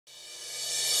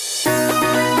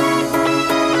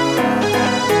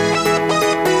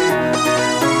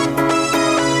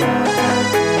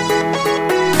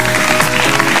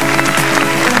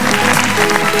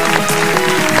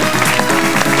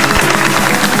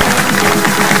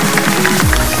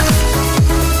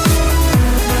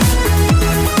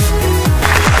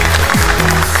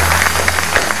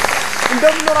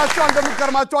እንደምትኖራችሁ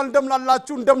እንደምትገርማችሁ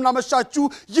እንደምናላችሁ እንደምናመሻችሁ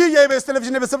ይህ የኢቢኤስ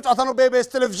ቴሌቪዥን የቤተሰብ ጨዋታ ነው በኢቢኤስ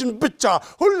ቴሌቪዥን ብቻ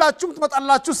ሁላችሁም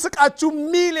ትመጣላችሁ ስቃችሁ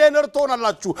ሚሊዮነር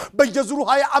ትሆናላችሁ በየዙሩ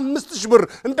 25000 ብር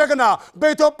እንደገና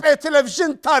በኢትዮጵያ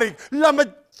ቴሌቪዥን ታሪክ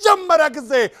ለመጀመሪያ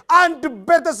ጊዜ አንድ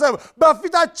ቤተሰብ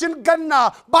በፊታችን ገና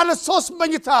ባለ 3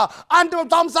 መኝታ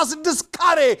 156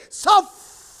 ካሬ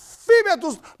ቤት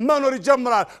ውስጥ መኖር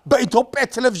ይጀምራል በኢትዮጵያ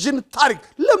ቴሌቪዥን ታሪክ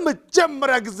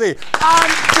ለመጀመሪያ ጊዜ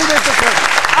አንድ ቤተሰብ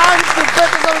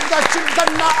ብቻችን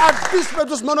ገና አዲስ ቤት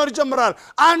ውስጥ መኖር ይጀምራል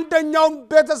አንደኛው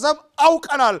ቤተሰብ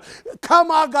አውቀናል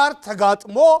ከማጋር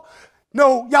ተጋጥሞ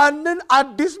ነው ያንን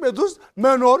አዲስ ቤት ውስጥ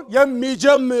መኖር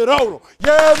የሚጀምረው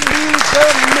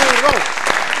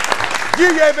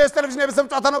ይህ የኢቢኤስ ቴሌቪዥን የቤተሰብ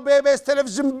ጨዋታ ነው በኢቢኤስ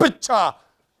ቴሌቪዥን ብቻ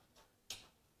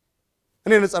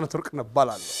እኔ ነፃነት ወርቅ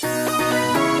ነባላለሁ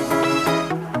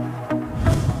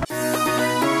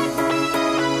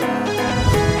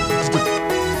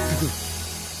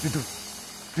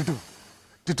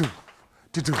Didu.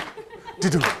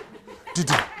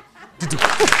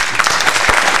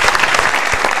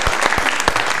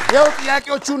 ያው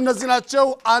ጥያቄዎቹ እነዚህ ናቸው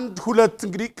አንድ ሁለት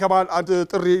እንግዲህ ከማን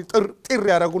ጥሪ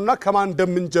ያረጉና ከማን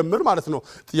እንደምንጀምር ማለት ነው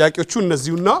ጥያቄዎቹ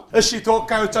እነዚህና እሺ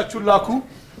ተወካዮቻችሁን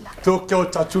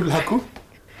ላኩ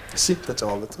እሺ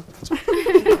ተጨዋወቱ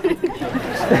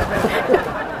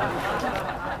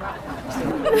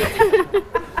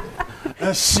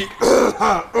እሺ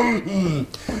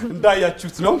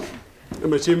እንዳያችሁት ነው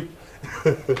መቼም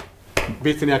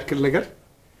ቤትን ያክል ነገር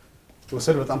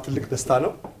ወሰድ በጣም ትልቅ ደስታ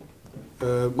ነው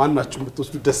ማንናችሁም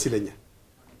ብትወስዱ ደስ ይለኛል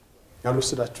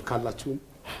ያልወሰዳችሁ ካላችሁ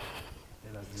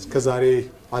እስከዛሬ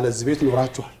አለዚህ ቤት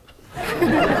ኖራችኋል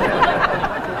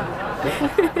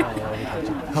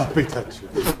ቤታችሁ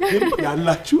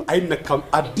ያላችሁ አይነካም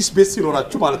አዲስ ቤት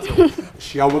ሲኖራችሁ ማለት ነው እሺ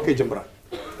ያወቀ ይጀምራል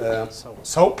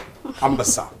ሰው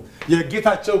አንበሳ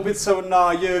የጌታቸው ቤተሰብና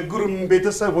የጉርም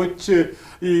ቤተሰቦች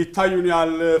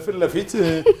ይታዩኛል ፍለፊት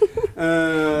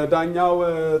ዳኛው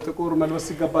ጥቁር መልበስ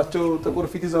ሲገባቸው ጥቁር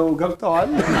ፊት ይዘው ገብተዋል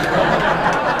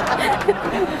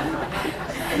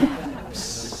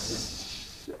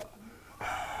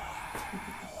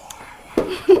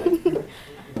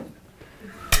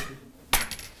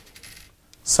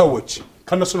ሰዎች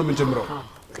ከነሱ ነው የምንጀምረው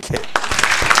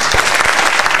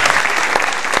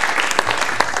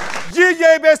ይህ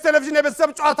የኢቢኤስ ቴሌቪዥን የቤተሰብ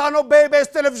ጨዋታ ነው በኢቢኤስ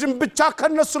ቴሌቪዥን ብቻ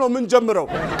ከነሱ ነው የምንጀምረው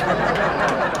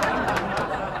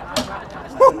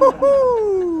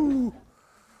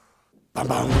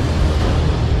ባባም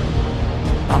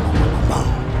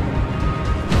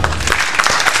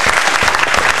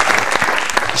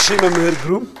እሺ መምህር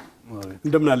ግሩም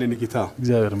እንደምናለን ጌታ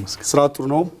እግዚአብሔር ይመስገን ስራ ጥሩ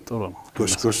ነው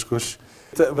ጎሽ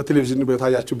በቴሌቪዥን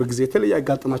በታያችሁ በጊዜ የተለየ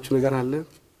ያጋጥማችሁ ነገር አለ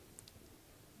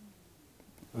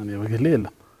እኔ በግሌ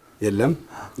የለም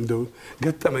እንደው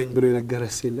ገጠመኝ ብሎ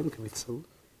የነገረስ የለም ከቤተሰቡ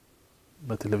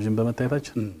በቴሌቪዥን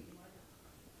በመታየታችን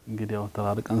እንግዲህ ያው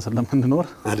ተራርቀን ስለምንኖር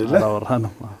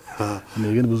አላወራንም እኔ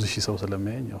ግን ብዙ ሺህ ሰው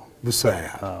ስለሚያየኝ ያው ብዙያ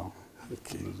ኦኬ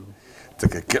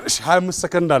ትክክል 25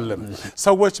 ሰከንድ አለን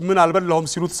ሰዎች ምን አልበላሁም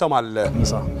ሲሉ ተሰማለ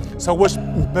ሰዎች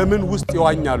በምን ውስጥ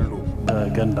ይዋኛሉ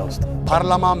በገንዳ ውስጥ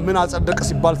ፓርላማ ምን አጸደቀ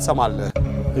ሲባል ተሰማለ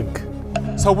ህግ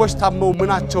ሰዎች ታመው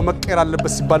ምናቸው መቀየር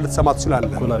አለበት ሲባል ተሰማ ትችላለ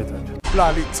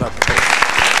ኩላሊታቸው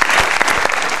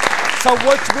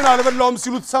ሰዎች ምን አልበላሁም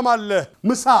ሲሉ ተሰማለ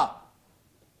ምሳ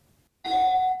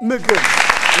ምግብ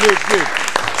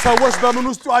ሰዎች በምን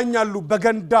ውስጥ ይዋኛሉ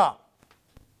በገንዳ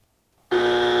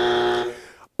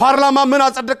ፓርላማ ምን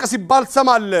አጸደቀ ሲባል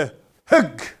ተሰማለ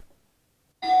ህግ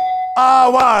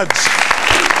አዋጅ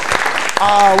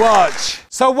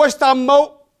ሰዎች ታመው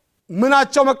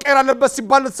ምናቸው መቀየር አለበት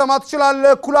ሲባል ተሰማ ትችላለ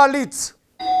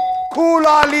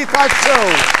ኩላሊታቸው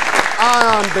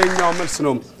አንደኛው መልስ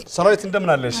ነው ሰራዊት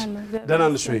እንደምን አለሽ ደህና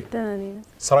ነሽ ወይ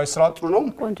ሰራዊት ስራ ጥሩ ነው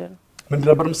ቆንጆ ነው ምን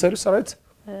ነበር መስሪው ሰራዊት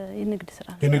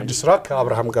የንግድ ስራ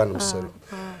ከአብርሃም ጋር ነው መስሪው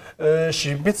እሺ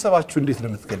ቤተሰባችሁ እንዴት ነው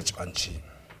የምትገልጪው አንቺ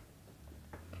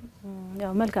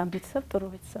ያው መልካም ቤተሰብ ጥሩ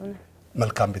ቤተሰብ ነው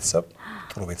መልካም ቤተሰብ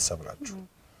ጥሩ ቤተሰብ ናችሁ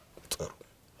ጥሩ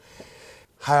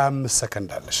 25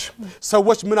 ሰከንድ አለሽ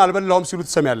ሰዎች ምን አልበላውም ሲሉ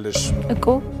ተሰሚያለሽ እኮ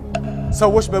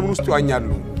ሰዎች በምን ውስጥ ይዋኛሉ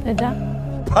እዳ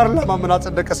ፓርላማ ምን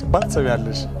አጸደቀ ሲባል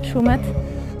ተሰሚያለሽ ሹመት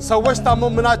ሰዎች ታመው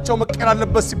ምናቸው መቀየር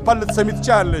አለበት ሲባል ተሰሚ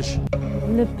ትችያለሽ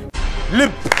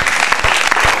ልብ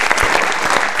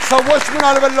ሰዎች ምን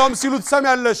አልበላውም ሲሉ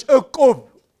ተሰሚያለሽ እቁብ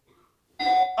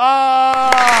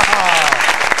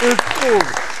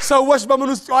ሰዎች በምን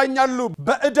ውስጥ ይዋኛሉ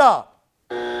በእዳ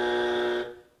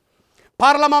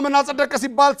ፓርላማ ምን አጸደቀ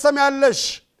ሲባል ተሰሚያለሽ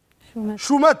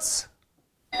ሹመት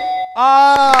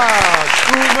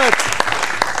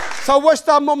ሰዎች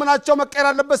ታመው ምናቸው መቀየር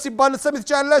አለበት ሲባል ተሰሚ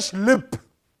ትችያለሽ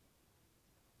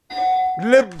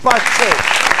ልባቸው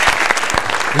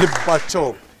ልባቸው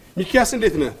ሚኪያስ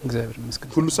እንዴት ነህ እግዚአብሔር ይመስገን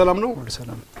ሁሉ ሰላም ነው ሁሉ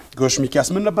ሰላም ጎሽ ሚኪያስ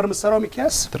ምን ነበር መሰራው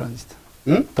ሚኪያስ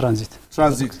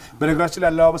ትራንዚት በነገራችን ላይ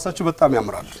አለባበሳችሁ በጣም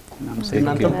ያምራል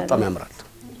እናንተም በጣም ያምራል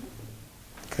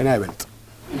ከኔ አይበልጥ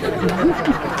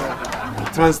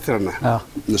ትራንዚተርና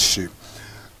እሺ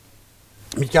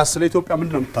ሚኪያስ ስለ ኢትዮጵያ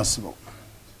ምንድን ነው የምታስበው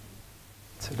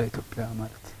ስለ ኢትዮጵያ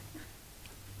ማለት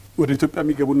ወደ ኢትዮጵያ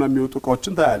የሚገቡና የሚወጡ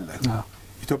እቃዎችን ታያለህ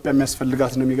ኢትዮጵያ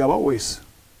የሚያስፈልጋት ነው የሚገባው ወይስ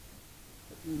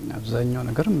አብዛኛው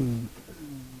ነገር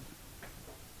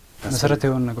መሰረታዊ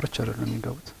የሆኑ ነገሮች አይደሉም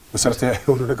የሚገቡት መሰረታዊ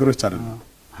የሆኑ ነገሮች አይደሉም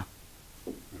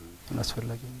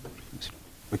አስፈላጊ ነገሮች ይመስላል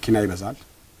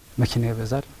መኪና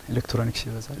ይበዛል ኤሌክትሮኒክስ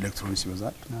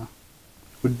ይበዛል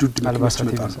ውድ አልባሳት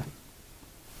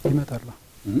ይመጣሉ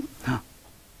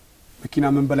መኪና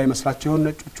ምን በላይ መስራቸው ይሆን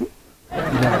ነጮቹ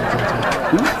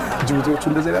ጅቡቲዎቹ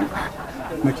እንደዚህ ያለ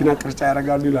መኪና ቅርጫ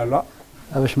ያረጋሉ ይላሉ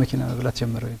አበሽ መኪና መብላት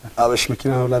ጀመረ ይላል አበሽ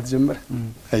መኪና መብላት ጀመረ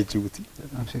አይ ጅቡቲ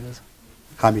አብሲጋዛ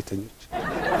ሀሜተኞች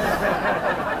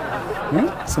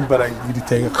ስንበላ እንግዲህ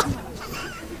ታይቀ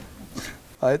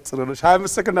አይ ጽሩልሽ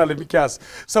 25 ሰከንድ አለ ሚኪያስ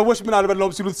ሰዎች ምን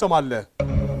አልበላውም ሲሉ ትሰማለህ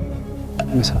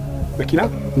ምሳ መኪና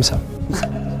ምሳ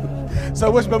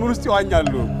ሰዎች በምን ውስጥ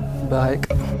ይዋኛሉ በሐይቅ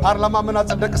ፓርላማ ምን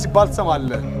አጸደቀ ሲባል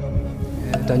ትሰማለህ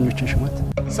ዳኞችን ሽመት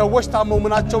ሰዎች ታመው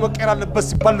ምናቸው መቀየር አለበት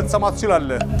ሲባል ልትሰማ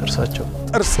ትችላለህ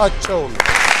ጥርሳቸው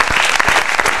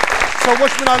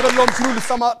ሰዎች ምን አልበላውም ሲሉ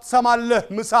ትሰማለህ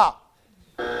ምሳ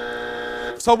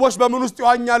ሰዎች በምን ውስጥ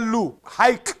ይዋኛሉ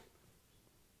ሐይቅ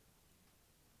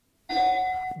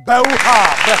በውሃ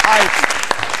በሐይቅ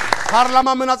ፓርላማ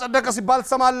ምን አጸደቀ ሲባል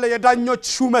ትሰማለህ የዳኞች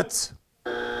ሹመት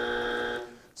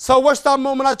ሰዎች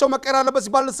ታመው ምናቸው መቀየር አለበት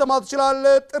ሲባል ልትሰማ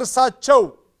ትችላለህ ጥርሳቸው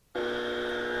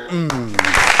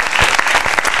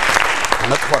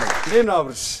መጥፎር ሌና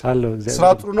አብርሽ አሎ እግዚአብሔር ስራ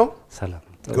ጥሩ ነው ሰላም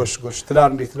ጎሽ ትዳር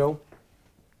እንዴት ነው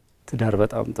ትዳር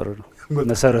በጣም ጥሩ ነው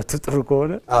መሰረቱ ጥሩ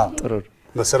ከሆነ ጥሩ ነው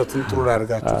መሰረቱን ጥሩ ላይ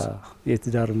አድርጋችሁ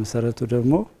የትዳር መሰረቱ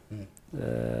ደግሞ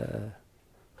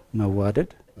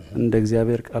መዋደድ እንደ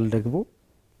እግዚአብሔር ቃል ደግሞ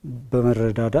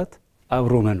በመረዳዳት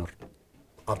አብሮ መኖር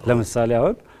ለምሳሌ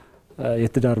አሁን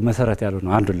የትዳር መሰረት ያለው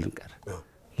ነው አንዱ ልንቀር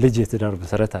ልጅ የትዳር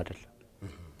መሰረት አይደለም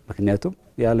ምክንያቱም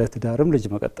ያለ ትዳርም ልጅ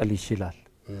መቀጠል ይችላል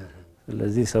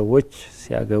ስለዚህ ሰዎች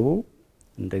ሲያገቡ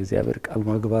እንደ እግዚአብሔር ቃል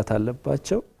ማግባት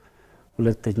አለባቸው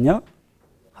ሁለተኛ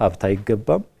ሀብት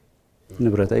አይገባም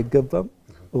ንብረት አይገባም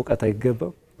ዕውቀት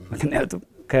አይገባም ምክንያቱም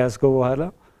ከያዝከው በኋላ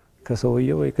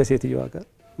ከሰውየው ወይ ከሴትየዋ ጋር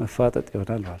መፋጠጥ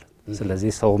ይሆናል ማለት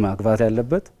ስለዚህ ሰው ማግባት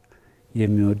ያለበት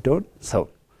የሚወደውን ሰው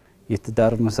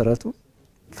የትዳር መሰረቱ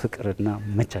ፍቅርና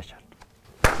መቻቻል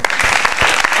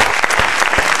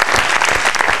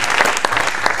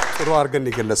ጥሩ አርገን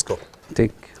ይገለጽከው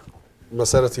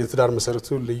መሰረት የትዳር መሰረቱ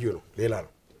ልዩ ነው ሌላ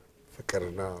ነው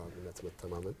ፍቅርና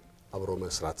መተማመን አብሮ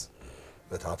መስራት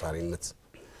በታታሪነት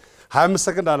 25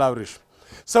 ሰከንድ አላብሪሽ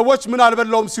ሰዎች ምን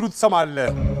አልበላውም ሲሉ ትሰማለህ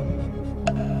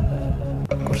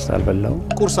ቁርስ አልበላው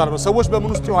ሰዎች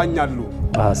በምን ውስጥ ይዋኛሉ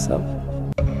በሐሳብ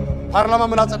ፓርላማ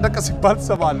ምን አጸደቀ ሲባል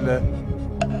ትሰማለህ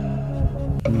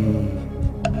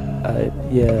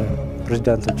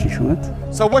የፕሬዝዳንቶች ሹመት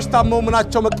ሰዎች ታመው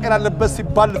ምናቸው መቀየር አለበት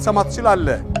ሲባል ልትሰማ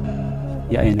ትችላለህ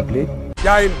የአይን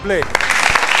ብሌን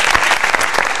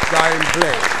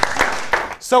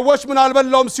ሰዎች ምን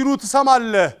አልበላውም ሲሉ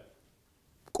ትሰማለህ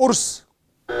ቁርስ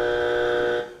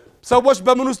ሰዎች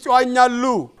በምን ውስጥ ይዋኛሉ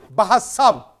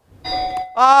በሐሳብ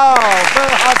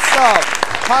በሐሳብ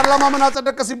ፓርላማ ምን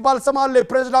አጸደቀ ሲባል ትሰማለህ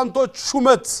ፕሬዝዳንቶች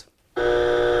ሹመት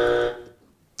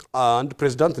አንድ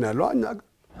ፕሬዝዳንት ነው ያለው አኛ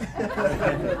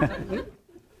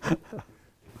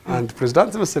አንድ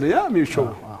ፕሬዝዳንት መሰለኝ የሚሾው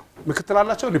ምክትል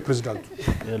አላቸው እንደ ፕሬዝዳንቱ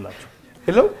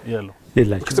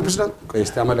የላቸው ፕሬዝዳንት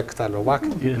ቆይስቲ አመለክታለሁ ባክ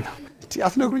እቲ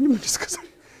አትነግሩኝም እንዲስከሰ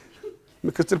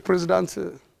ምክትል ፕሬዝዳንት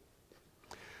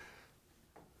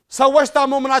ሰዎች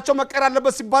ታመው ምናቸው መቀየር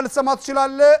አለበት ሲባል ትሰማ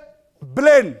ትችላለህ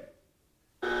ብሌን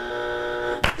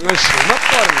እሺ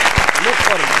መጥቷል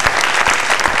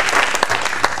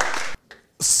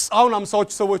አሁን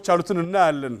 50 ሰዎች አሉትን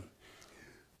እናያለን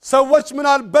ሰዎች ምን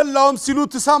አልበላውም ሲሉ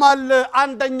ትሰማለህ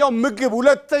አንደኛው ምግብ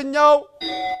ሁለተኛው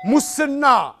ሙስና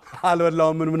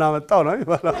አልበላውም ምን አመጣው ነው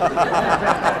ይባላል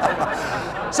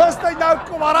ሶስተኛው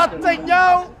ቁም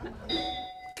አራተኛው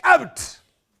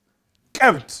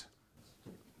ቀብድ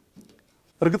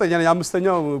እርግጠኛ ነኝ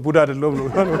አምስተኛው ቡዳ አይደለም ነው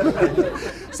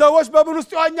ሰዎች በምን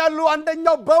ውስጥ ይዋኛሉ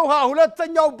አንደኛው በውሃ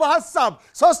ሁለተኛው በሐሳብ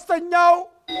ሶስተኛው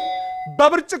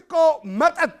በብርጭቆ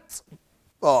መጠጥ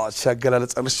ሻገላለ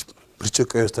ጸርሽ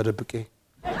ብርጭቆ ተደብቄ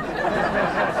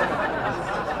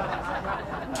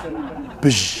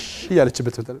ብዥ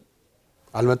ያለችበት መጣ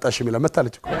አልመጣሽም ይላል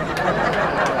መጣለች እኮ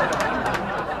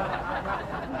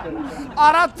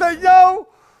አራተኛው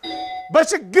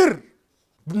በችግር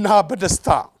እና በደስታ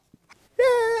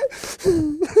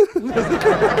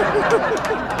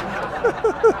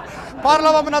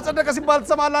ፓርላማ ምን አጸደቀ ሲባል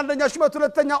ተሰማለ አንደኛው ሹመት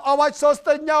ሁለተኛው አዋጅ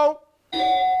ሶስተኛው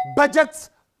በጀት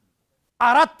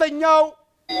አራተኛው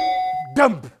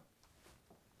ደንብ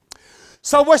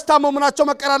ሰዎች ታመሙናቸው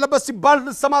መቀር አለበት ሲባል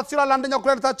ሰማት ሲላል አንደኛው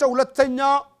ኩላሊታቸው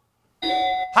ሁለተኛው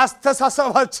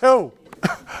አስተሳሰባቸው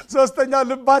ሶስተኛው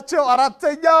ልባቸው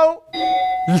አራተኛው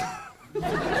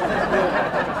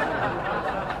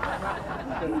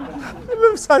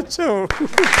ልብሳቸው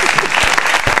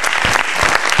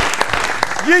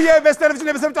የቤተሰብ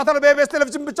የቤተሰብ ጨዋታ ነው በቤተሰብ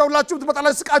ብቻ ሁላችሁም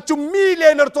ትመጣላችሁ ስቃችሁ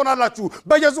ሚሊዮነር ትሆናላችሁ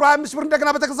በየዙሩ 25 ብር እንደገና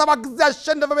በተከሳባ ጊዜ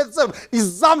ያሸነፈ ቤተሰብ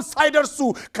ይዛም ሳይደርሱ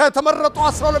ከተመረጡ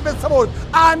 12 ቤተሰቦች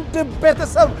አንድ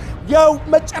ቤተሰብ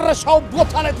የመጨረሻው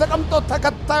ቦታ ላይ ተቀምጦ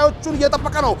ተከታዮቹን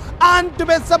እየጠበቀ ነው አንድ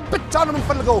ቤተሰብ ብቻ ነው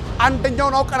የምንፈልገው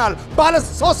አንደኛውን አውቀናል ባለ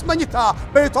 3 መኝታ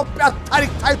በኢትዮጵያ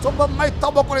ታሪክ ታይቶ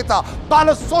በማይታወቅ ሁኔታ ባለ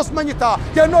 3 መኝታ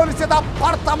የኖሪሴት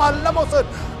አፓርታማ ለመውሰድ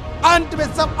አንድ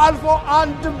ቤተሰብ አልፎ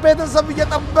አንድ ቤተሰብ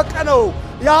እየጠበቀ ነው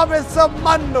ያ ቤተሰብ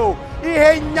ማን ነው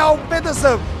ይሄኛው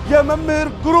ቤተሰብ የመምህር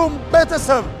ግሩም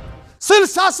ቤተሰብ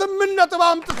 68 ነጥብ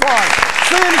አምጥቷል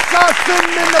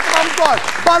 68 ነጥብ አምጥቷል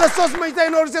ባለ 3 መኝታ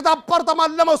የኖሪሴት አፓርታማ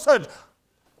ለመውሰድ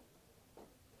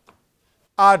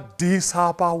አዲስ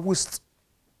አበባ ውስጥ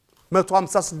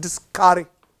 156 ካሬ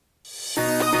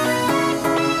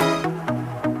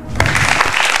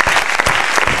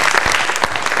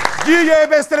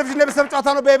የቤተሰብ የቤተሰብ ጨዋታ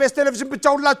ነው በቤተሰብ ብቻ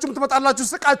ሁላችሁም ትመጣላችሁ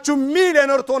ስቃችሁ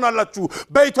ሚሊዮነር ትሆናላችሁ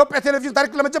በኢትዮጵያ ቴሌቪዥን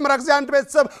ታሪክ ለመጀመሪያ ጊዜ አንድ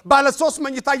ቤተሰብ ባለ 3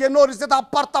 መኝታ የኖሪሴት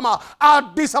አፓርታማ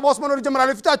አዲስ አበባ ውስጥ መኖር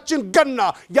ይጀምራል ፊታችን ገና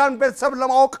ያን ቤተሰብ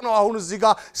ለማወቅ ነው አሁን እዚህ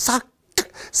ጋር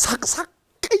ሳቅ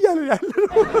ያለው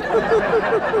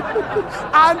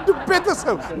አንድ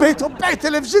ቤተሰብ በኢትዮጵያ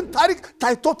ቴሌቪዥን ታሪክ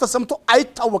ታይቶ ተሰምቶ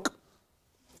አይታወቅም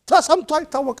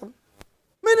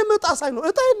ምንም እጣ ሳይኖር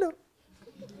እጣ የለም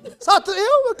ሳት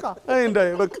ይሄው በቃ እንዳይ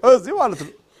በቃ እዚህ ማለት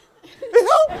ነው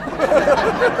ይሄው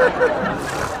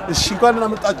እሺ እንኳን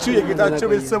እናመጣችሁ የጌታቸው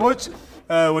ቤተሰቦች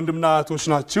ወንድምና እህቶች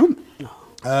ናችሁ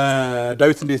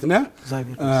ዳዊት እንዴት ነህ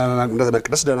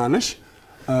መቅደስ ደህና ነሽ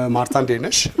ማርታ እንዴት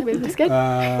ነሽ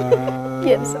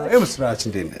የምስራች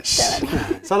እንዴት ነሽ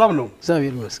ሰላም ነው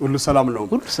እግዚአብሔር ይመስገን ሁሉ ሰላም ነው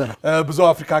ሁሉ ሰላም ብዙ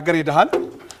አፍሪካ ሀገር ሄደሃል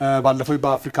ባለፈው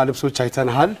በአፍሪካ ልብሶች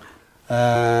አይተናል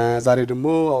ዛሬ ደግሞ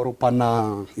አውሮፓና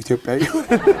ኢትዮጵያ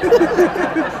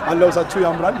አላውሳችሁ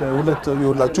ያምራል ሁለት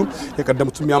ይወላችሁ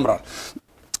የቀደሙትም ያምራል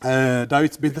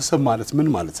ዳዊት ቤተሰብ ማለት ምን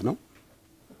ማለት ነው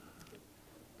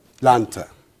ላንተ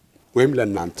ወይም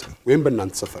ለናንተ ወይም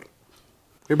በእናንተ ሰፈር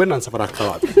ወይ በእናንተ ሰፈር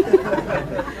አካባቢ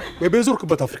ወይ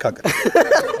በዙርክበት አፍሪካ ሀገር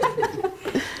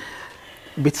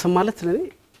ቤተሰብ ማለት ለኔ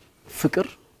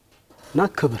ፍቅርና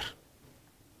ክብር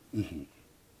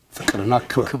ፍቅርና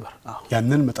ክብር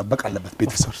ያንን መጠበቅ አለበት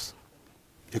ቤተሰብ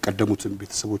የቀደሙትን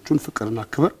ቤተሰቦቹን ፍቅርና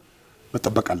ክብር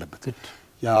መጠበቅ አለበት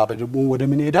ያ በደሞ ወደ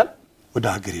ምን ይሄዳል ወደ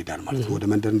ሀገር ይሄዳል ማለት ነው ወደ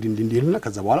መንደር እንዲልና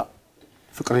ከዛ በኋላ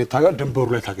ፍቅርን ታጋር ድንበሩ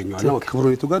ላይ ታገኘዋለህ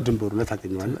ክብሩን ይተጋ ድንበሩ ላይ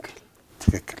ታገኘዋለህ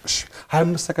ትክክል እሺ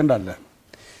 25 ሰከንድ አለ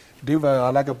ዲቭ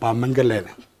አላገባ መንገድ ላይ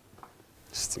ነው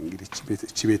እስቲ እንግዲህ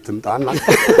እቺ ቤት ትምጣና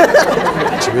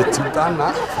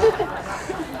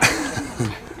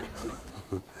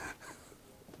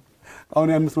አሁን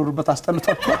የምትኖርበት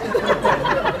አስተልቷችሁ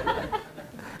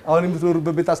አሁን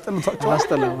የምትኖርበት ቤት አስተልቷችሁ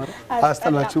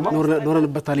አስተላችሁ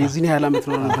ኖረንበታል የዚህን ያህል አመት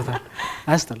ኖረንበታል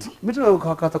አስተል ምንድነው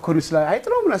ካካተኮሪስ ላይ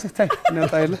አይጥለው ምን አሰታይ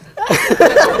እናንተ አይደለ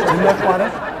እና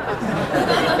ማለት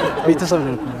ቤተሰብ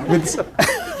ነው ቤተሰብ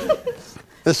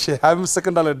እሺ 25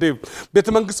 ሰከንድ አለ ዴቭ ቤተ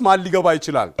መንግስት ማል ሊገባ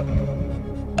ይችላል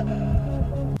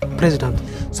ፕሬዝዳንት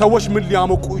ሰዎች ምን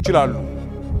ሊያሞቁ ይችላሉ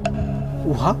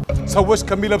ውሃ ሰዎች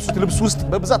ከሚለብሱት ልብስ ውስጥ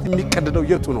በብዛት የሚቀደደው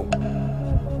የቱ ነው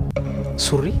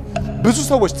ሱሪ ብዙ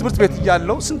ሰዎች ትምህርት ቤት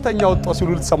ያለው ስንተኛ ወጣው ሲሉ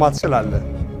ልትሰማ ትችላለህ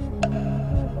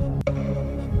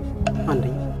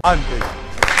አንደኛ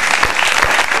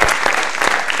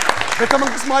ቤተ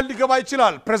መንግስት ማል ሊገባ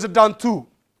ይችላል ፕሬዝዳንቱ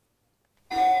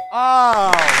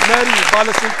መሪ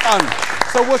ባለስልጣን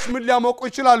ሰዎች ምን ሊያሞቁ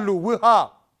ይችላሉ ውሃ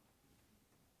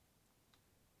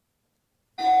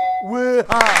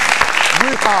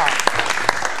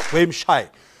ወይም ሻይ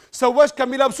ሰዎች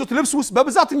ከሚለብሱት ልብስ ውስጥ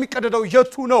በብዛት የሚቀደደው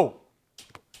የቱ ነው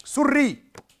ሱሪ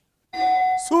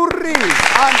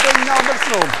አንደኛው መልስ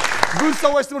ነው ብዙ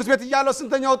ሰዎች ትምህርት ቤት ያለው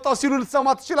ስንተኛ ወጣው ሲሉ ልትሰማ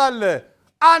ትችላለህ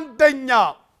አንደኛ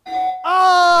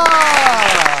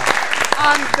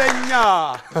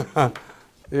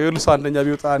ይኸውልህ አንደኛ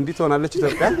ቢወጣ እንዴት ሆናለች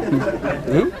ኢትዮጵያ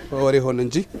ወሬ ሆነ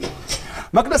እንጂ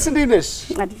መቅደስ እንዴት ነሽ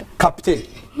ካፕቴን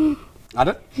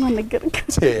አይደል ማን ነገርክ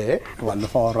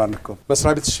ባለፈው አወራን እኮ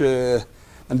መስሪያ ቤትሽ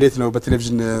እንዴት ነው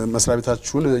በቴሌቪዥን መስሪያ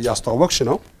ቤታችሁን ያስተዋወቅሽ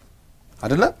ነው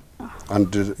አይደለ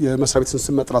አንድ የመስሪያ ቤት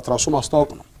ስም መጥራት ራሱ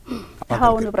ማስተዋወቅ ነው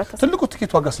አዎ ንብረት ትልቁ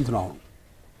ትኬት ዋጋ ስንት ነው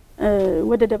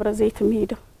ወደ ደብረ ዘይት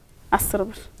የሚሄደው 10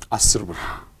 ብር 10 ብር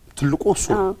ትልቁ እሱ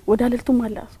ወደ አለልቱም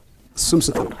አለ ስም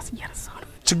ስንት ነው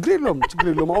ችግር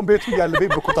የለውም አሁን ቤቱ ያለ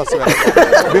ቤት በኮታ ሰው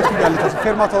ቤቱ ያለ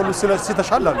ፌርማታ ሁሉ ስለዚህ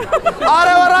ተሻላሉ አረ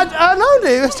ወራጅ ነው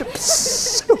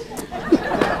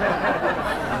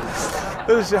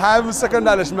እሺ 25 ሰከንድ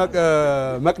አለሽ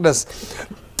መቅደስ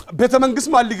ቤተ መንግስት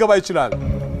ማን ሊገባ ይችላል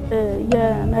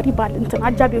የመሪ ባል እንትን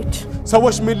አጃቢዎች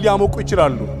ሰዎች ምን ሊያሞቁ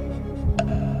ይችላሉ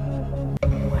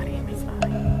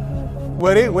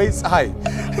ወሬ ወይ ፀሐይ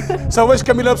ሰዎች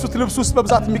ከሚለብሱት ልብስ ውስጥ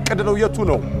በብዛት የሚቀደለው የቱ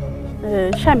ነው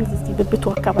ሸሚዝ እስቲ ብብቱ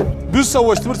አካባቢ ብዙ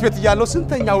ሰዎች ትምህርት ቤት ያለው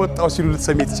ስንተኛ ወጣው ሲሉ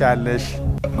ልትሰሚ ትችያለሽ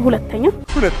ሁለተኛ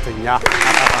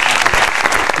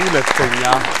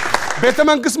ቤተ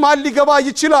መንግስት ማን ሊገባ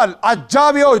ይችላል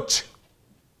አጃቢዎች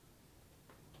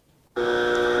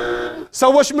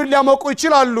ሰዎች ምን ሊያሞቁ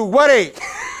ይችላሉ ወሬ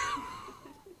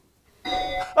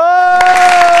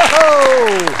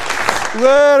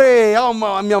ወሬ ያው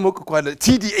የሚያሞቁ ቋለ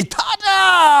ቲዲ ታዳ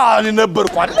ነበር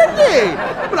ቋለ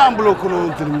ምናም ብሎ እኮ ነው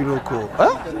እንትን የሚለው እኮ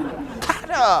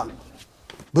ታዳ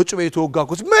በጩቤ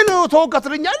የተወጋኩት ምን ተወጋ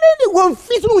ትለኛለህ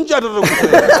ወንፊት ነው እንጂ ያደረጉት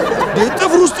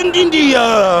ጥፍር ውስጥ እንዲ እንዴ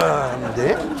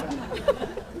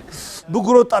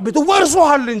ብጉር ወጣ ቤቱ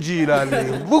ወርሶሃል እንጂ ይላል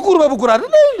ብጉር በብጉር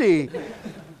አይደል እንዴ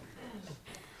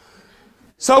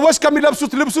ሰዎች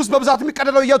ከሚለብሱት ልብስ ውስጥ በብዛት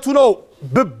የሚቀደለው የቱ ነው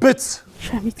ብብት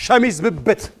ሸሚዝ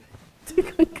ብብት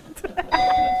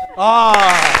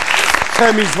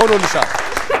ሸሚዝ ሆኖልሻል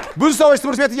ብዙ ሰዎች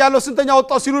ትምህርት ቤት ያለው ስንተኛ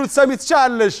ወጣው ሲሉ ልትሰሚ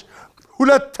ትችያለሽ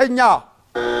ሁለተኛ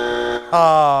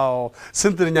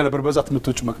ስንተኛ ነበር በዛት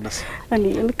የምትወጪ መቅደስ እኔ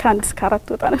ከአንድ እስከ 4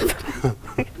 ወጣ ነበር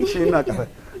እሺ እና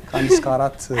ከአንድ እስከ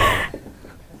 4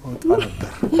 ወጣ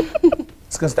ነበር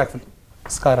እስከ ስታክፍል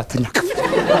እስከ 4ኛ ክፍል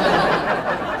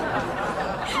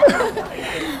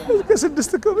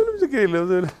ከስድስት ከምንም ችግር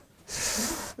የለም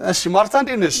እሺ ማርታ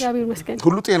እንዴት ነሽ እግዚአብሔር ይመስገን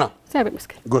ሁሉ ጤና እግዚአብሔር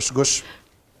ይመስገን ጎሽ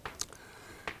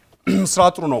ስራ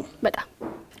ጥሩ ነው በጣም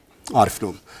አሪፍ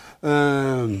ነው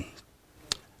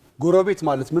ጎረቤት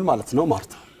ማለት ምን ማለት ነው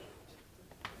ማርታ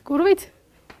ጎረቤት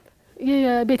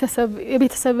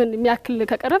የቤተሰብን የሚያክል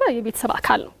ከቀረበ የቤተሰብ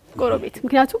አካል ነው ጎረቤት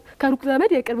ምክንያቱም ከሩቅ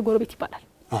ዘመድ የቅርብ ጎረቤት ይባላል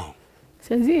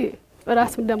ስለዚህ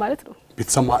ራስ እንደማለት ነው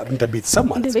ቤተሰብ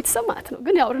ማለት ነው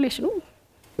ግን ያው ሪሌሽኑ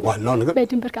ዋናው ነገር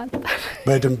በድንበር ካልተጣ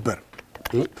በድንበር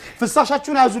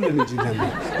ፍሳሻችሁን ያዙልን እንጂ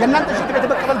የእናንተ ሽት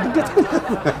በተበቀበል ግዴታ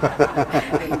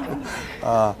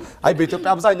አይ በኢትዮጵያ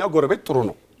አብዛኛው ጎረቤት ጥሩ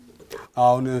ነው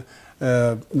አሁን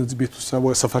እነዚህ ቤቱ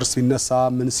ሰፈር ሲነሳ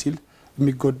ምን ሲል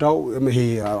የሚጎዳው ይሄ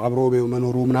አብሮ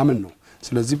መኖሩ ምናምን ነው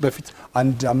ስለዚህ በፊት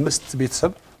አንድ 5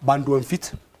 ቤተሰብ ባንድ ወንፊት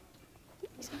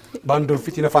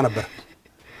ይነፋ ነበር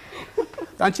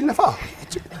አንቺ ነፋ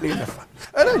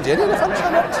አረ ጀኔ ነፋ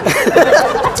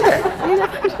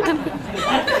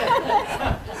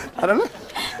አረ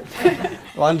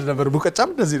ዋንድ ነበር ሙቀጫም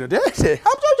እንደዚህ ነው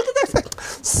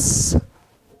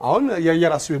አሁን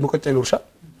የራሱ ሙቀጫ ይኖርሻል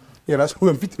የራሱ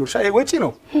ወንፊት ይኖርሻል ወጪ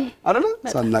ነው አይደል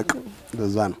ሳናቅ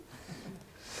እንደዛ ነው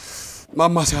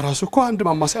ማማሲያ ራሱ እኮ አንድ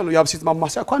ማማሲያ ነው ያብሲት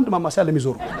ማማሲያ እኮ አንድ ማማሲያ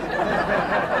ለሚዞሩ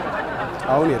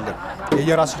አሁን የለም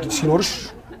የራሱ ሲኖርሽ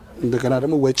እንደገና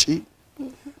ደግሞ ወጪ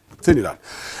ትን ይላል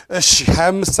እሺ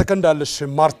 25 ሰከንድ አለሽ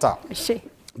ማርታ እሺ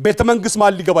ቤተ መንግስት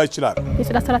ማን ሊገባ ይችላል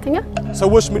የጽዳት ሰራተኛ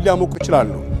ሰዎች ምን ሊያሞቁ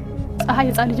ይችላሉ ፀሐይ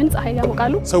ልጅን ፀሐይ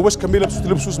ያሞቃሉ ሰዎች ከሚለብሱት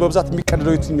ልብስ ውስጥ በብዛት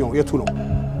የሚቀደለው የቱ ነው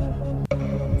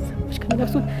ሰዎች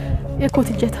ከሚለብሱት የኮት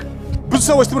እጀታ ብዙ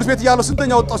ሰዎች ትምህርት ቤት ያለው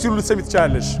ስንተኛ ወጣው ሲሉ ልትሰሚ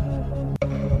ትችያለሽ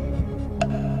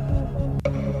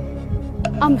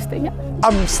አምስተኛ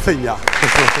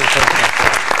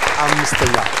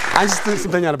አንቺ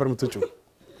ስንተኛ ነበር የምትወጪው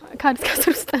ከአንድ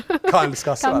እስከ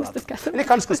 10 እኔ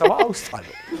ከአንድ እስከ 7 ውስጥ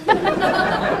አለው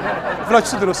ፍላችሁ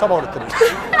ስንት ነው 72 ነው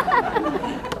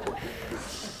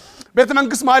ቤተ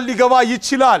መንግስት ማን ሊገባ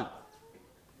ይችላል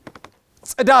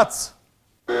ጽዳት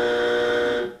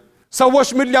ሰዎች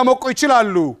ምን ሊያሞቁ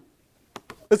ይችላሉ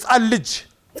ሕፃን ልጅ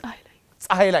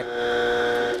ፀሐይ ላይ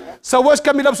ሰዎች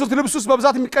ከሚለብሱት ልብስ ውስጥ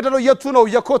በብዛት የሚቀደለው የቱ ነው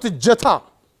የኮት እጀታ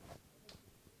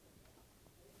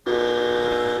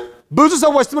ብዙ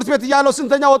ሰዎች ትምህርት ቤት ያለው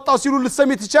ስንተኛ ወጣው ሲሉ ልትሰሚ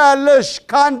ትችያለሽ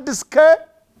ከአንድ እስከ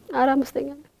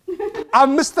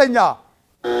 5ኛ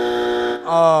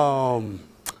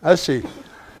እሺ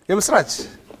የምስራች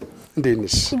እንዴት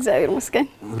ነሽ እግዚአብሔር ይመስገን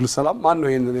ሁሉ ሰላም ማን ነው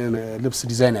ይሄን ልብስ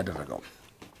ዲዛይን ያደረገው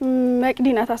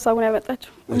መቅዲና ሐሳቡን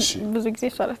ያመጣችው ብዙ ጊዜ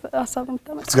ሐሳብ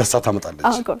የምታመጣው ትገሳ ታመጣለች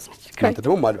አዎ ጎበዝ ነች ከአንተ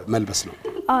ደግሞ መልበስ ነው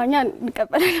እኛ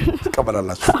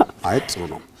እንቀበላላችሁ አይ ጥሩ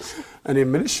ነው እኔ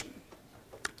ምንሽ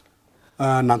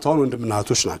እናንተ አሁን ወንድምና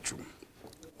እህቶች ናችሁ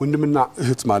ወንድምና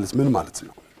እህት ማለት ምን ማለት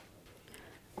ነው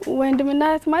ወንድምና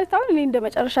እህት ማለት አሁን እኔ እንደ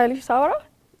መጨረሻ ልጅ ሳወራ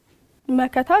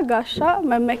መከታ ጋሻ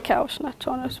መመኪያዎች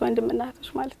ናቸው ነው ወንድምና እህቶች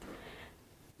ማለት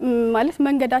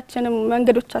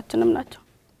መንገዶቻችንም ናቸው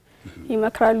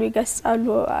ይመክራሉ ይገሳሉ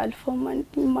አልፎም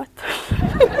እንዲማት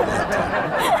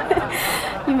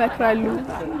ይመክራሉ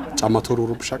ጫማ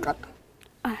ተወርውሮ ብሻቃል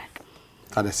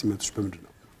ታዲያ ሲመቱሽ በምንድን ነው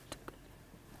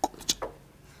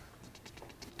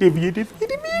ዲቪዲ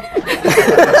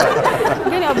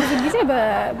ግን ያው ብዙ ጊዜ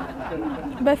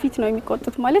በፊት ነው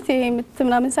የሚቆጡት ማለት ይሄ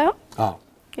ምናምን ሳይሆን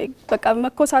በቃ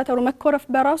መኮሳተሩ መኮረፍ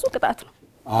በራሱ ቅጣት ነው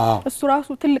እሱ ራሱ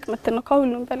ትልቅ ምት ነው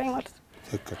ከሁሉም በላይ ማለት ነው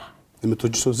ትክክል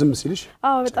የምትወጂ ሰው ዝም ሲልሽ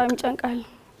በጣም ይጨንቃል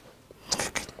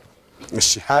እሺ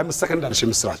 25 ሰከንድ አለሽ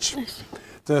ምስራች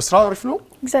ስራው አሪፍ ነው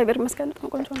እግዚአብሔር ይመስገን በጣም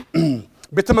ቆንጆ ነው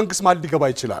ቤተ መንግስት ማለት ሊገባ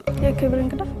ይችላል የክብር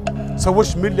እንግዳ ሰዎች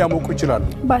ምን ሊያሞቁ ይችላሉ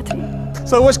ባትሪ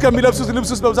ሰዎች ከሚለብሱት ልብስ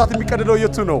ውስጥ በብዛት የሚቀደደው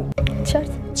የቱ ነው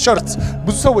ቲሸርት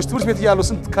ብዙ ሰዎች ትምህርት ቤት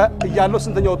ያለው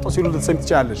ስንተኛ ወጣው ሲሉ ልትሰሚ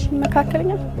ትችላለሽ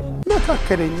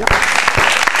መካከለኛ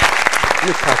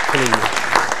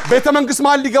ቤተ መንግስት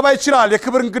ማለት ሊገባ ይችላል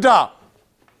የክብር እንግዳ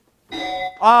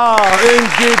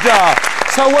እንግዳ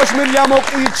ሰዎች ምን ሊያሞቁ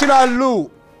ይችላሉ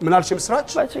ምን አልሽ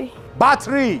ምስራች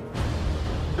ባትሪ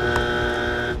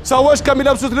ሰዎች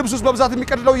ከሚለብሱት ልብስ ውስጥ በብዛት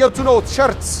የሚቀደደው የቱ ነው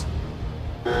ቲሸርት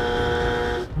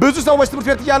ብዙ ሰዎች ትምህርት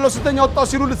ቤት ያለው ስንተኛ ወጣው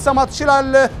ሲሉ ልትሰማ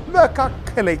ትችላለህ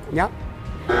መካከለኛ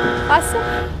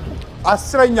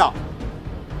አስረኛ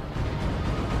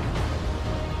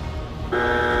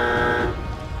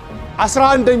አስራ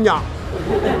አንደኛ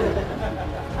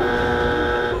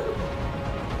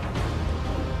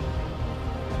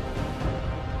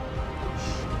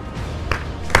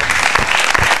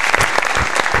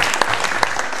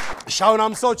ሻውን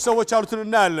አምሳዎች ሰዎች አሉትን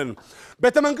እናያለን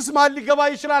ቤተ መንግስት ማለት ሊገባ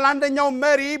ይችላል አንደኛው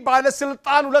መሪ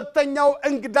ባለስልጣን ሁለተኛው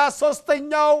እንግዳ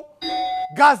ሶስተኛው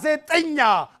ጋዜጠኛ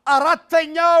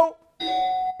አራተኛው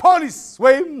ፖሊስ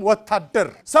ወይም ወታደር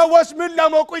ሰዎች ምን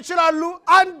ሊያሞቁ ይችላሉ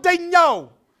አንደኛው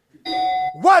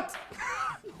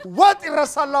ወጥ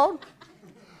ይረሳል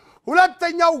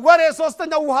ሁለተኛው ወሬ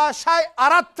ሶስተኛው ውሃ ሻይ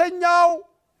አራተኛው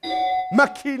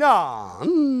መኪና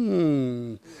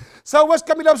ሰዎች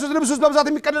ከሚለብሱት ልብስ ውስጥ በብዛት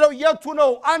የሚቀደደው የቱ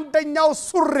ነው አንደኛው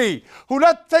ሱሪ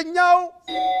ሁለተኛው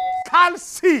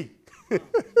ካልሲ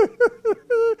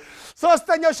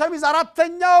ሶስተኛው ሸሚዝ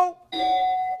አራተኛው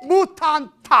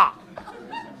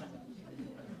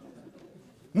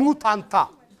ሙታንታ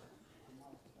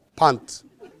ፓንት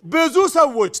ብዙ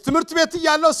ሰዎች ትምህርት ቤት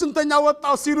ያለው ስንተኛ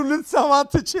ወጣው ሲሉ ልትሰማ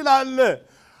ትችላለህ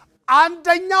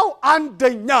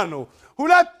አንደኛ ነው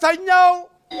ሁለተኛው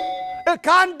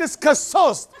ከአንድ እስከ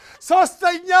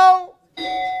ሶስተኛው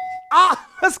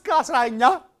እስከ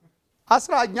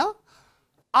አስራኛ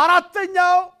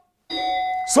አራተኛው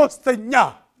ሶስተኛ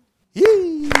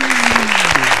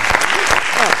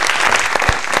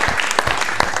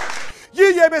ይህ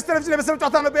የቤተሰብ የቤተሰብ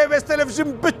ጨዋታ ነው በቤተሰብ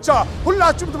ብቻ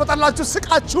ሁላችሁም ትመጣላችሁ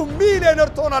ስቃችሁ ሚሊዮነር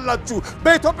ትሆናላችሁ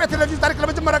በኢትዮጵያ ቴሌቪዥን ታሪክ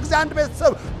ለመጀመሪያ ጊዜ አንድ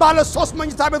ቤተሰብ ባለ 3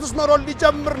 መኝታ ቤት ውስጥ መኖር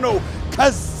ሊጀምር ነው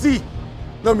ከዚህ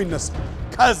ነው የሚነሳው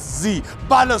ከዚህ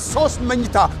ባለ 3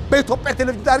 መኝታ በኢትዮጵያ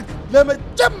ቴሌቪዥን ታሪክ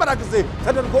ለመጀመሪያ ጊዜ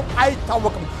ተደርጎ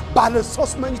አይታወቅም ባለ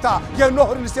 3 መኝታ የኖህ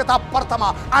ሪል ስቴት አፓርታማ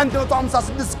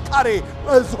 156 ካሬ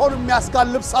ዝሆን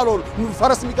የሚያስጋልብ ሳሎን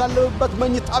ፈረስ የሚጋልብበት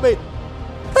መኝታ ቤት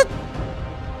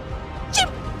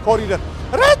ኮሪደር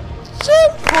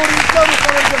ረጅም ኮሪደር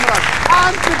ተጀምሯል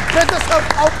አንድ ቤተሰብ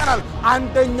አውቀናል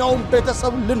አንደኛውን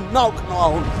ቤተሰብ ልናውቅ ነው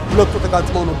አሁን ሁለቱ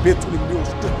ተጋጥመው ነው ቤቱን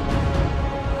የሚወስዱ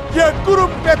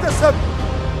የግሩም ቤተሰብ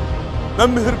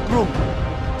መምህር ግሩም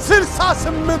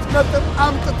 68 ነጥብ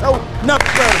አምጥተው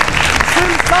ነበር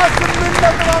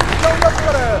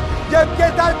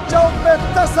የጌታቸው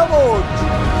ቤተሰቦች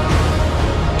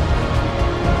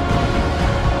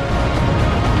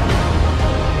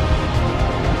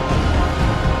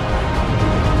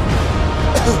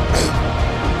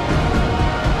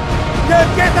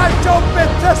የጌታቸው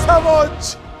ቤተሰቦች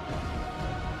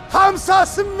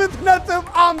 58 ነጥብ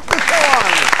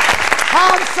አምጥተዋል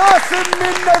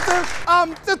 58 ነጥብ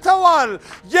አምጥተዋል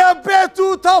የቤቱ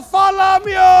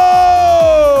ተፋላሚዎች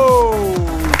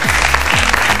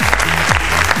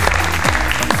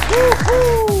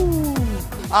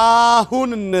አሁን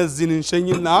እነዚህን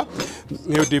እንሸኝና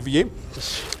ነው ዴቪዬ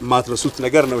ማትረሱት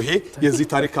ነገር ነው ይሄ የዚህ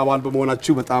ታሪክ አባል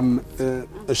በመሆናችሁ በጣም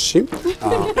እሺ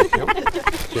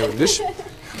ይኸውልሽ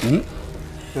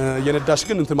የነዳሽ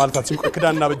ግን እንት ማለታችን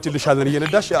ክዳና በጅልሻለን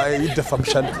የነዳሽ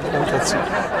ይደፋምሻል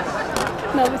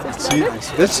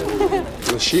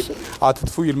እሺ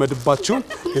አትጥፉ ይልመድባችሁ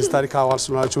የዚህ ታሪክ አባል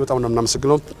ስለሆናችሁ በጣም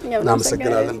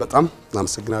እናመሰግናለን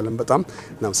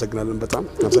በጣም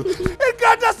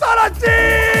ይጋደሳላችሁ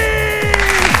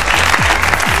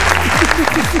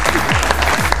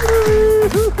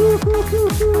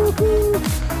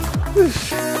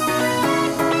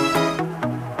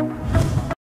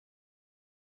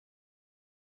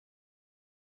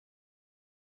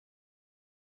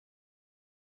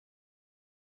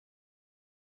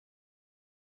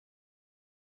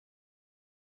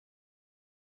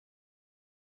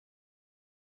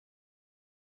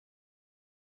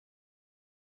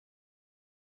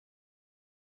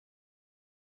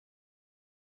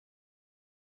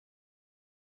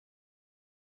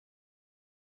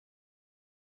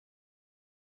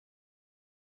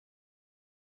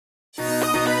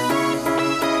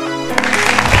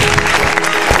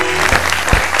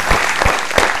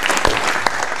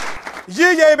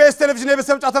የኢቢኤስ ቴሌቪዥን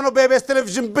የቤተሰብ ጨዋታ ነው በኢቢኤስ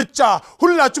ቴሌቪዥን ብቻ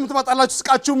ሁላችሁም ትመጣላችሁ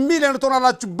ስቃችሁ ሚሊዮን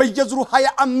ትሆናላችሁ በየዙሩ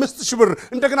 25000 ብር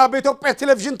እንደገና በኢትዮጵያ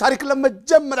ቴሌቪዥን ታሪክ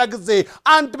ለመጀመሪያ ጊዜ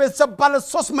አንድ ቤተሰብ ባለ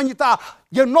 3 መኝታ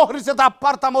የኖህ ሪሴት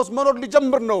አፓርታማ ውስጥ መኖር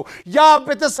ሊጀምር ነው ያ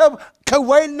ቤተሰብ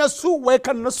ከወይነሱ ወይ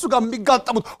ከነሱ ጋር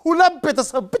የሚጋጠሙት ሁለት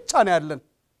ቤተሰብ ብቻ ነው ያለን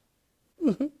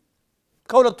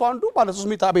ከሁለቱ አንዱ ባለ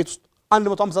 3 መኝታ ቤት ውስጥ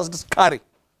 156 ካሬ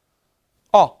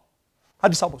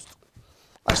አዲስ አበባ ውስጥ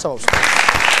አዲስ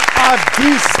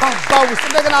አበባ ውስጥ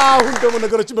እንደገና አሁን ደግሞ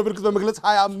ነገሮችን በብልክት በመግለጽ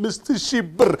 25000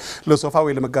 ብር ለሶፋ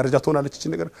ወይ ለመጋረጃ ትሆናለች እቺ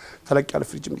ነገር ተለቅ ያለ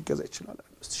ፍሪጅም ሊገዛ ይችላል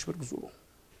 25000 ብር ብዙ ነው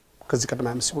ከዚህ ቀደም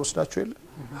 25000 ብር ወስዳችሁ የለ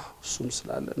እሱም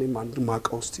ስላለ እኔም አንድ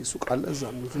ማቀው እስቲ ሱቅ አለ እዛ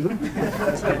ነው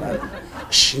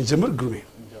እሺ እንጀምር ግሩሜ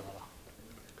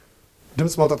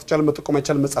ድምጽ ማውጣት ይቻላል መጠቆም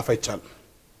አይቻልም መጻፍ አይቻልም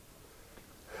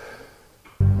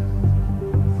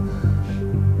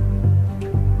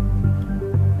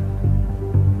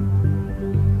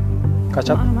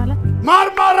ካቻፕ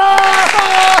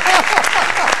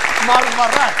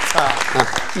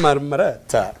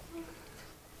ማርማራታ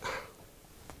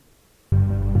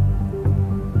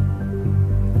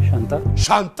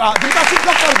ሻንጣ ድምጣችሁ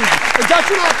ከፈርዱ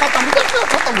እጃችሁን አጣጣሙ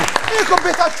ተጣጣሙ እኮ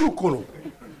ቤታችሁ እኮ ነው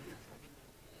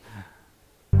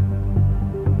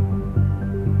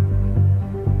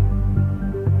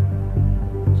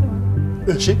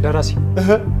እሺ ደራሲ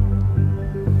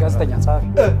ጋዜጠኛ ጻፊ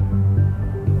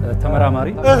ተመራማሪ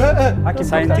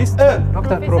ሳይንቲስት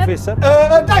ዶክተር ፕሮፌሰር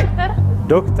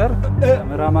ዶክተር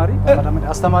ተመራማሪ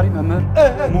አስተማሪ መምህር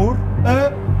ምሁር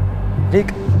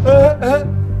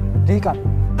ሊቃን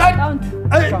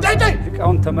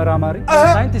ሊቃውንት ተመራማሪ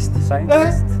ሳይንቲስት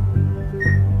ሳይንቲስት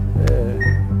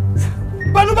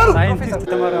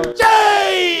ተመራማሪ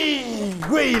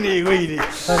ወይኔ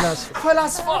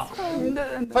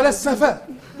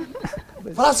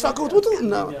ፈላስፋ ከውጡት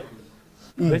እና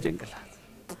በጭንቅላት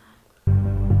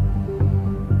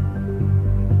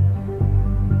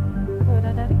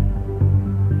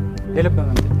የልብ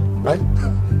ህመምተኛ አይ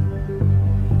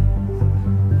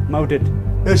መውደድ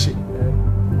እሺ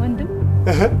ወንድም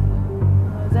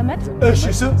ዘመድ እሺ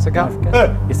ስጋ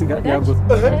የስጋ ያጎት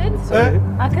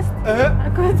አክስት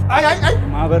አይ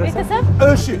ማህበረሰብ ቤተሰብ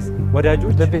እሺ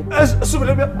ወዳጆች ልቤ እሱ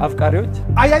ብለህ አፍቃሪዎች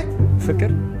አይ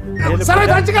ፍቅር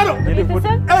ሰራዊት አንቺ ጋር ነው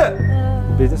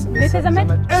ቤተዘመድ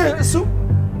እሱ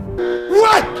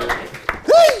ወይ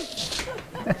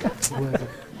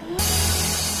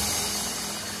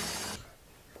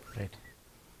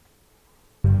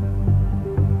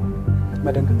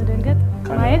መደንገጥ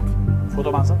ማየት ፎቶ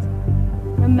ማንሳት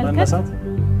መመልከት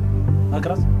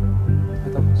መቅረጽ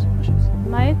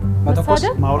ማየት መተኮስ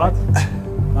ማውራት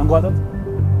መንጓጠጥ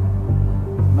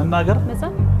መናገር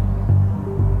መጻፍ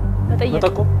መጠየቅ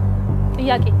መጠቆም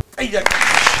ጥያቄ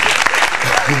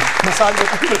መሳል ነው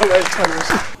አይቻልም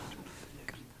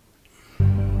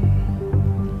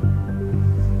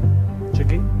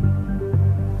ችግኝ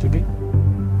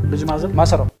ልጅ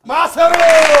ማሰሮ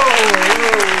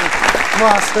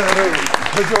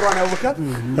በጆሮን ያወካል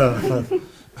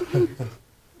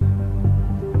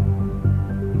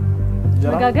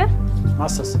መጋገር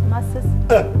ማሰስ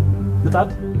ምጣድ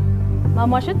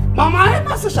ማሟሸት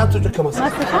ማሰሻቱ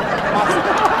ከማሰሻ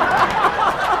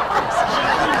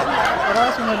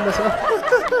ራሱ መለሰው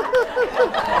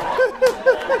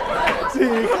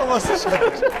ከማሰሻ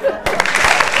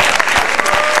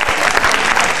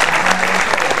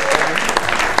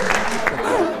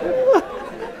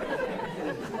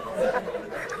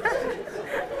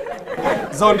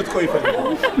زون تكوي فل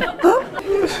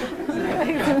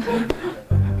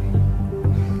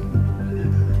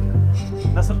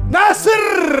نصر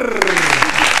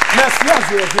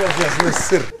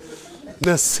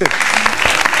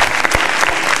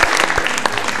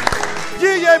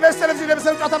የኢቢኤስ ቴሌቪዥን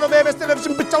የቤተሰብ ጨዋታ ነው በኢቢኤስ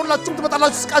ቴሌቪዥን ብቻ ሁላችሁም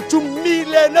ትመጣላችሁ ስቃችሁ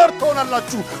ሚሊዮነር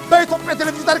ትሆናላችሁ በኢትዮጵያ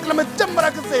ቴሌቪዥን ታሪክ ለመጀመሪያ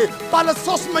ጊዜ ባለ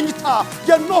 3 መኝታ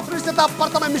የኖህ ሪሴት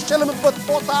አፓርታማ የሚሸለምበት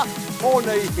ቦታ ሆነ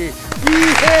ይሄ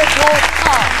ቦታ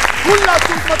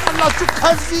ሁላችሁም ትመጣላችሁ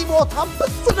ከዚህ ቦታ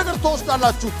ብዙ ነገር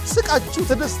ተወስዳላችሁ ስቃችሁ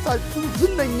ተደስታችሁ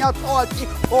ዝነኛ ታዋቂ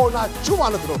ሆናችሁ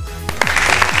ማለት ነው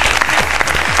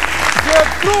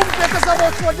የግሩም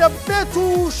ቤተሰቦች ወደ ቤቱ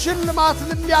ሽልማት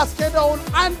ለሚያስኬደውን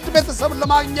አንድ ቤተሰብ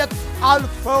ለማግኘት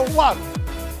አልፈዋል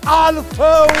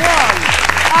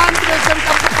አንድ ቤተሰብ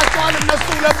ይጠብቃቸዋል እነሱ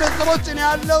ሁለት ቤተሰቦች እኔ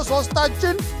ያለው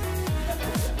ሶስታችን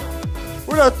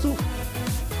ሁለቱ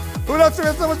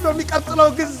ቤተሰቦች በሚቀጥለው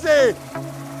ጊዜ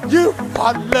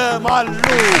ይፋለማሉ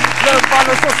ለባለ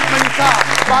 3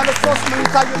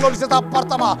 መኝታ የሎሊሴት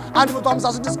አፓርታማ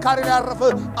 156 ካሬ ላይ ያረፈ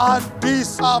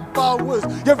አዲስ አበባ ውስጥ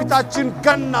የፊታችን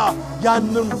ገና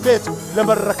ያንን ቤት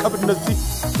ለመረከብ እነዚህ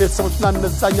ቤተሰቦችና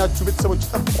እነዛኛችሁ ቤተሰቦች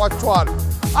ይጠብቋቸዋል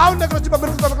አሁን ነገሮች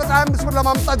በብርቱ በመቅረጽ 25 ብር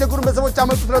ለማምጣት የጉሩም ቤተሰቦች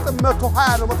ያመጡት ነጥብ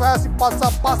 120 ነው 120 ሲባዛ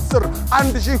በ10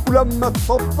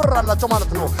 1200 ብር አላቸው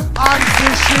ማለት ነው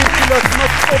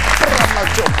 1200 ብር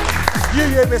አላቸው ይህ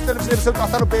የቤተሰብ የቤተሰብ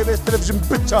ጨዋታ ነው በቤተሰብ ቴሌቪዥን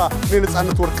ብቻ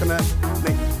ነፃነት ወርቅነህ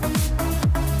ነኝ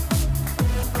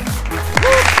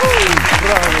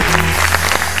ብራቮ